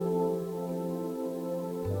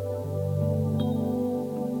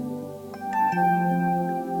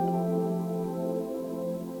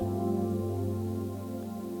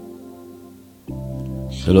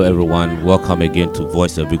Hello, everyone. Welcome again to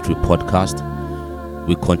Voice of Victory podcast.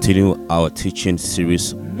 We continue our teaching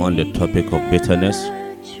series on the topic of bitterness.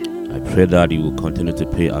 I pray that you will continue to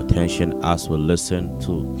pay attention as we listen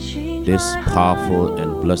to this powerful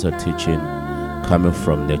and blessed teaching coming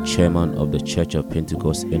from the chairman of the Church of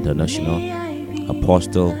Pentecost International,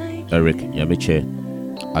 Apostle Eric Nyamiche,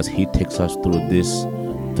 as he takes us through this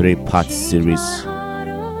 3-part series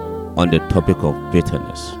on the topic of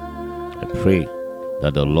bitterness. I pray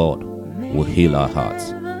that the Lord will heal our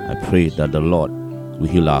hearts. I pray that the Lord will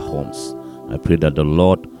heal our homes. I pray that the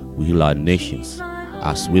Lord will heal our nations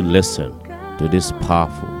as we listen to these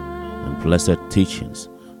powerful and blessed teachings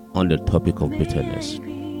on the topic of bitterness.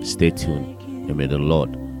 Stay tuned and may the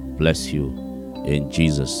Lord bless you in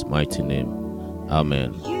Jesus' mighty name.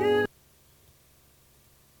 Amen.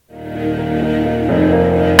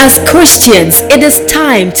 As Christians, it is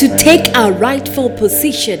time to take our rightful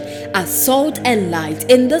position as salt and light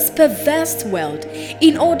in this perverse world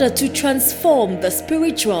in order to transform the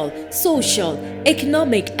spiritual, social,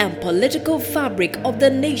 economic, and political fabric of the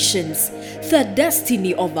nations. The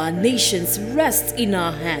destiny of our nations rests in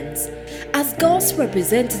our hands. As God's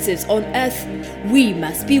representatives on earth, we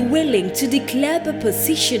must be willing to declare the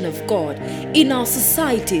position of God in our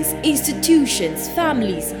societies, institutions,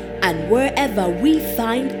 families, and wherever we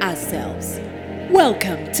find ourselves.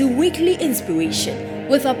 Welcome to Weekly Inspiration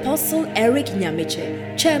with Apostle Eric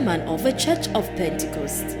Nyamiche, Chairman of the Church of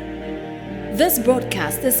Pentecost. This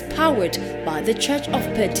broadcast is powered by the Church of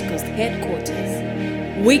Pentecost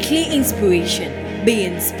headquarters. Weekly Inspiration. Be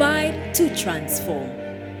inspired to transform.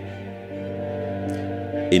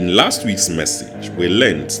 In last week's message, we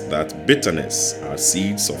learned that bitterness are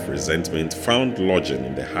seeds of resentment found lodging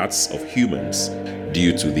in the hearts of humans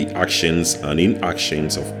due to the actions and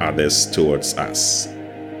inactions of others towards us.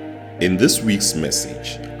 In this week's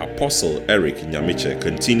message, Apostle Eric Nyamiche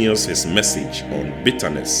continues his message on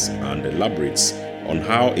bitterness and elaborates on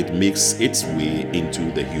how it makes its way into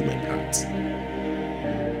the human heart.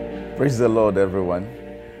 Praise the Lord, everyone.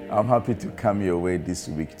 I'm happy to come your way this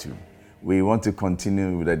week too. We want to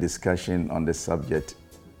continue with a discussion on the subject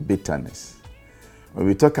bitterness. When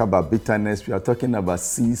we talk about bitterness, we are talking about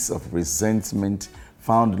seeds of resentment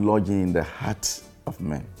found lodging in the heart of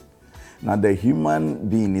men. Now, the human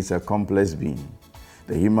being is a complex being.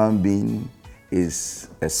 The human being is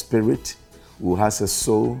a spirit who has a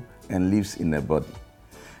soul and lives in a body.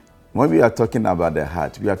 When we are talking about the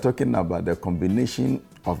heart, we are talking about the combination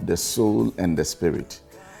of the soul and the spirit.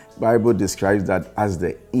 Bible describes that as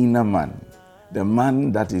the inner man, the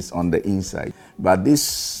man that is on the inside. But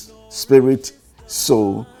this spirit,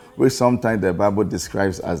 soul, which sometimes the Bible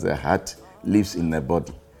describes as the heart, lives in the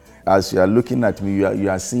body. As you are looking at me, you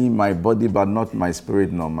are seeing my body, but not my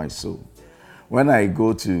spirit nor my soul. When I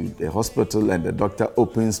go to the hospital and the doctor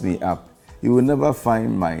opens me up, he will never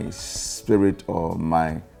find my spirit or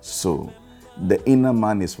my soul. The inner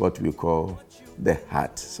man is what we call the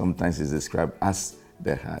heart. Sometimes it's described as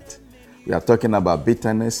the heart. We are talking about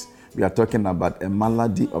bitterness. We are talking about a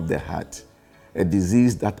malady of the heart, a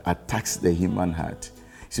disease that attacks the human heart.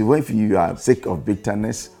 So if you are sick of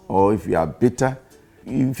bitterness or if you are bitter,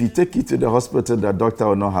 if you take it to the hospital, the doctor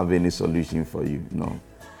will not have any solution for you. No.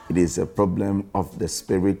 It is a problem of the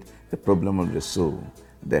spirit, the problem of the soul,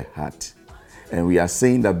 the heart. And we are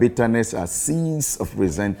saying that bitterness are seeds of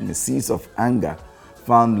resentment, seeds of anger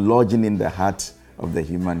found lodging in the heart of the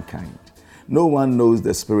humankind. No one knows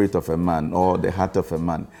the spirit of a man or the heart of a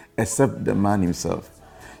man except the man himself.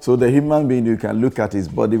 So the human being, you can look at his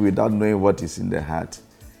body without knowing what is in the heart.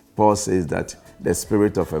 Paul says that the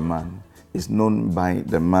spirit of a man is known by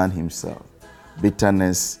the man himself.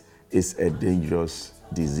 Bitterness is a dangerous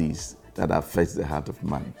disease that affects the heart of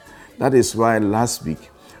man. That is why last week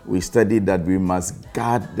we studied that we must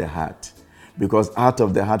guard the heart, because out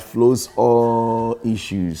of the heart flows all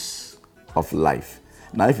issues of life.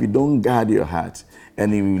 Now, if you don't guard your heart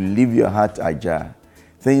and you leave your heart ajar,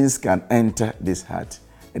 things can enter this heart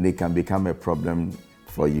and it can become a problem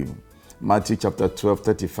for you. Matthew chapter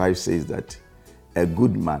 12:35 says that a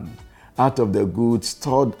good man, out of the good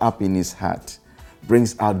stored up in his heart,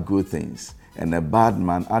 brings out good things. And a bad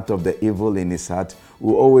man, out of the evil in his heart,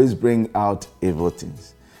 will always bring out evil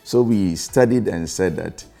things. So we studied and said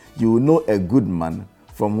that you will know a good man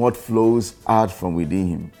from what flows out from within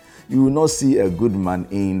him. You will not see a good man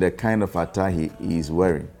in the kind of attire he is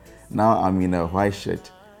wearing. Now I'm in a white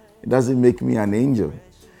shirt. It doesn't make me an angel.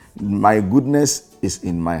 My goodness is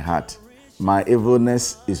in my heart. My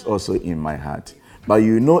evilness is also in my heart. But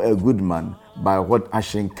you know a good man by what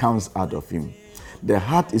action comes out of him. The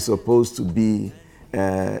heart is supposed to be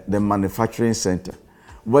the manufacturing center.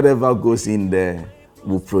 Whatever goes in there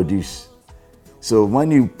will produce. So when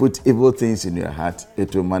you put evil things in your heart,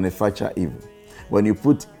 it will manufacture evil. When you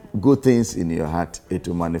put good things in your heart, it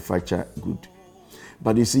will manufacture good.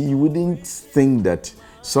 But you see, you wouldn't think that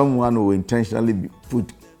someone will intentionally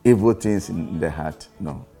put evil things in the heart.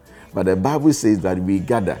 No. But the Bible says that we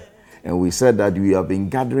gather, and we said that we have been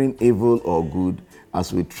gathering evil or good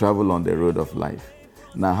as we travel on the road of life.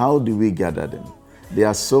 Now, how do we gather them? There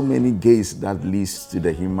are so many gates that leads to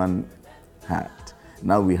the human heart.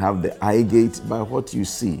 Now we have the eye gate by what you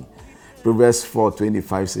see. Proverbs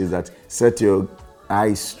 4:25 says that set your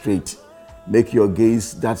eyes straight, make your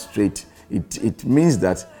gaze that straight. It means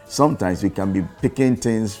that sometimes we can be picking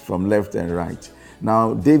things from left and right.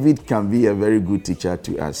 Now, David can be a very good teacher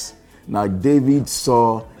to us. Now, David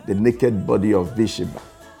saw the naked body of Bathsheba,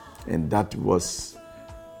 and that was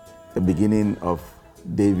the beginning of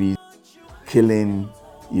David killing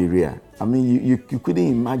Uriah. I mean, you couldn't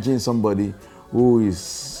imagine somebody who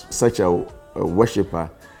is such a worshiper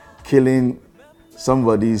killing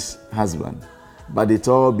somebody's husband. But it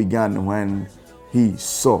all began when he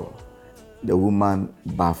saw the woman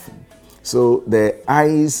bathing. So the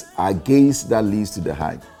eyes are gaze that leads to the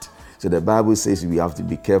heart. So the Bible says we have to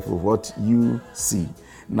be careful what you see.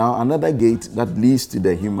 Now another gate that leads to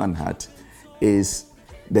the human heart is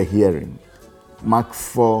the hearing. Mark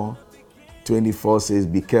 4:24 says,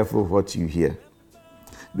 be careful what you hear.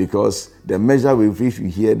 Because the measure with which you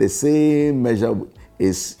hear, the same measure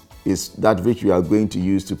is that which you are going to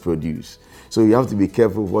use to produce. So you have to be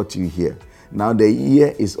careful what you hear. Now the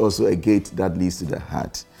ear is also a gate that leads to the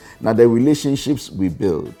heart. Now the relationships we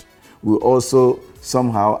build will also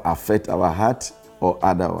somehow affect our heart or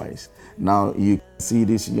otherwise. Now you see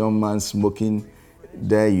this young man smoking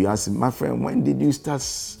there. You ask him, my friend, when did you start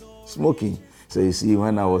smoking? So you see,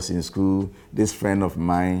 when I was in school, this friend of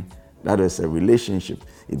mine, that was a relationship.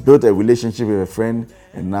 He built a relationship with a friend,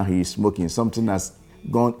 and now he is smoking. Something has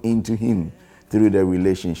gone into him through the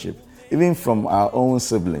relationship. Even from our own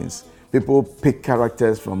siblings, people pick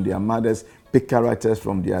characters from their mothers, pick characters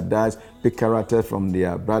from their dads, pick characters from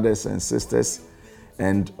their brothers and sisters,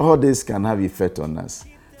 and all this can have effect on us.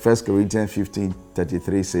 1 Corinthians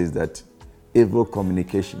 15:33 says that evil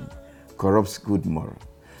communication corrupts good moral.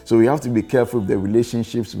 So we have to be careful with the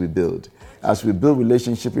relationships we build. As we build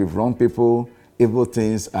relationships with wrong people, evil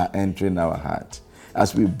things are entering our heart.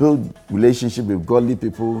 As we build relationship with godly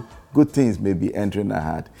people, good things may be entering our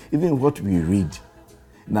heart. Even what we read.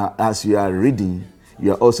 Now, as you are reading,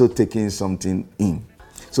 you are also taking something in.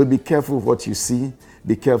 So be careful what you see,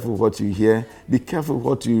 be careful what you hear, be careful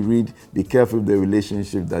what you read, be careful with the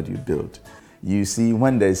relationship that you build. You see,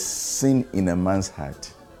 when there's sin in a man's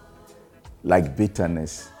heart, like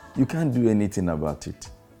bitterness, you can't do anything about it.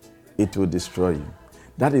 It will destroy you.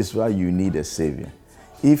 That is why you need a Savior.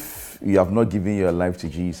 If you have not given your life to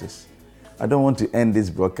Jesus, I don't want to end this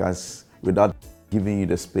broadcast without giving you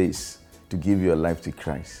the space to give your life to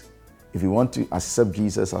Christ. If you want to accept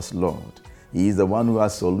Jesus as Lord, He is the one who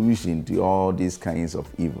has solution to all these kinds of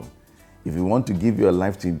evil. If you want to give your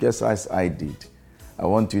life to Him, just as I did, I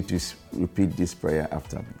want you to repeat this prayer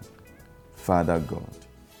after me. Father God,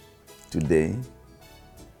 today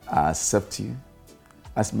I accept you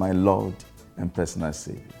as my Lord and personal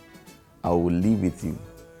Savior. I will live with you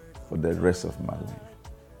for the rest of my life.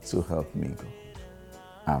 So help me, God.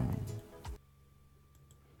 Amen.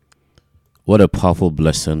 What a powerful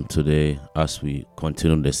blessing today as we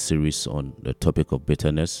continue the series on the topic of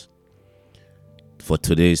bitterness. For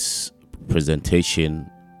today's presentation,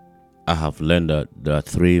 I have learned that there are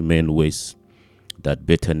three main ways that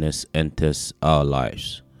bitterness enters our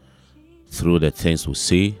lives. Through the things we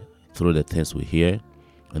see, through the things we hear,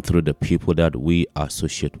 and through the people that we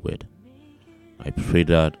associate with. I pray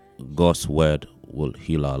that God's word will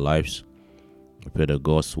heal our lives. I pray that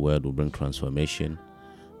God's word will bring transformation.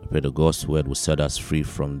 I pray that God's word will set us free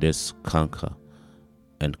from this canker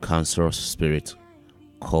and cancerous spirit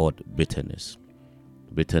called bitterness.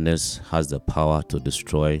 Bitterness has the power to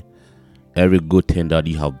destroy every good thing that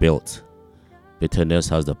you have built. Bitterness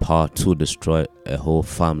has the power to destroy a whole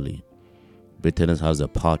family. Bitterness has the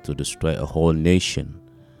power to destroy a whole nation,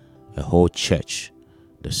 a whole church.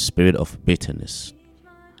 The spirit of bitterness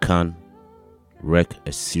can wreak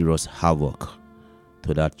a serious havoc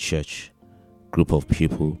to that church, group of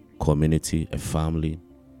people, community, a family,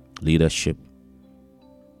 leadership.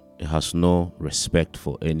 It has no respect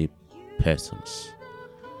for any persons.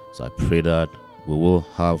 So I pray that we will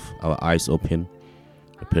have our eyes open.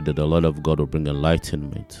 I pray that the Lord of God will bring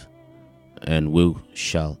enlightenment, and we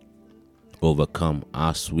shall overcome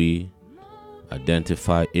as we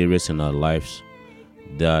identify areas in our lives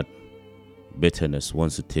that bitterness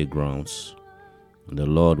wants to take grounds. And the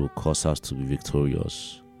Lord will cause us to be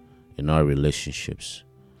victorious in our relationships.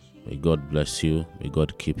 May God bless you. May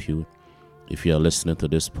God keep you. If you are listening to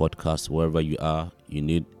this podcast, wherever you are, you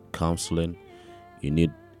need counseling, you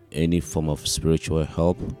need any form of spiritual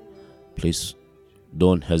help, please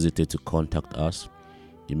don't hesitate to contact us.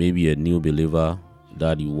 You may be a new believer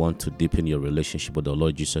that you want to deepen your relationship with the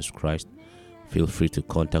Lord Jesus Christ. Feel free to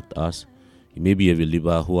contact us. You may be a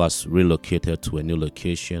believer who has relocated to a new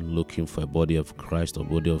location looking for a body of Christ or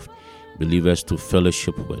body of believers to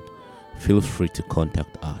fellowship with. Feel free to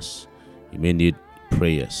contact us. You may need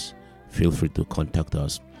prayers. Feel free to contact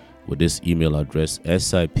us with this email address,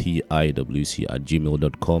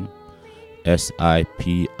 sipiwc@gmail.com,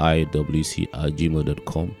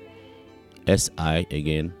 sipiwc@gmail.com,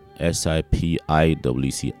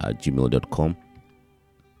 sipiwc@gmail.com,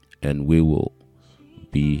 and we will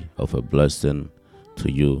be of a blessing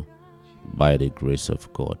to you by the grace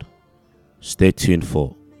of God. Stay tuned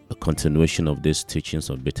for a continuation of these teachings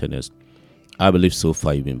on bitterness. I believe so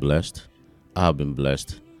far you've been blessed. I have been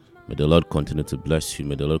blessed. May the Lord continue to bless you.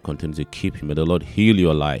 May the Lord continue to keep you. May the Lord heal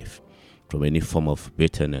your life from any form of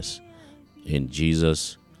bitterness. In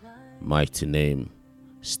Jesus' mighty name.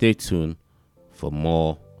 Stay tuned for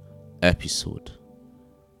more episode.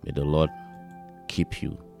 May the Lord keep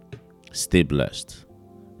you. Stay blessed.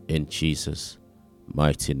 In Jesus'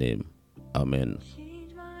 mighty name. Amen.